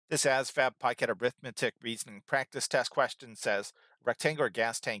This ASVAB PiCAT Arithmetic Reasoning Practice Test question says rectangular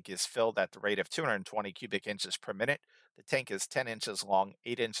gas tank is filled at the rate of 220 cubic inches per minute. The tank is 10 inches long,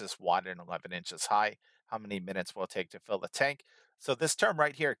 8 inches wide, and 11 inches high. How many minutes will it take to fill the tank? So this term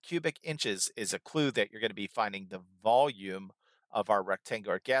right here, cubic inches, is a clue that you're going to be finding the volume of our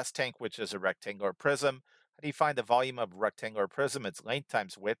rectangular gas tank, which is a rectangular prism. How do you find the volume of a rectangular prism? It's length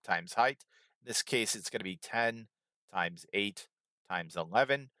times width times height. In this case, it's going to be 10 times 8 times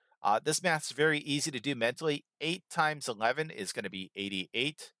 11. This math's very easy to do mentally. 8 times 11 is going to be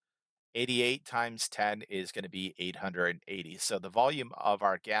 88. 88 times 10 is going to be 880. So the volume of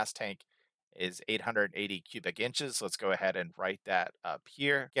our gas tank is 880 cubic inches. Let's go ahead and write that up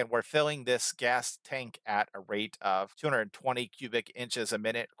here. Again, we're filling this gas tank at a rate of 220 cubic inches a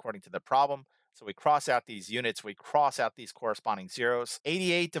minute, according to the problem. So we cross out these units, we cross out these corresponding zeros.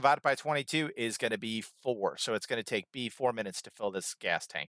 88 divided by 22 is going to be 4. So it's going to take B 4 minutes to fill this gas tank.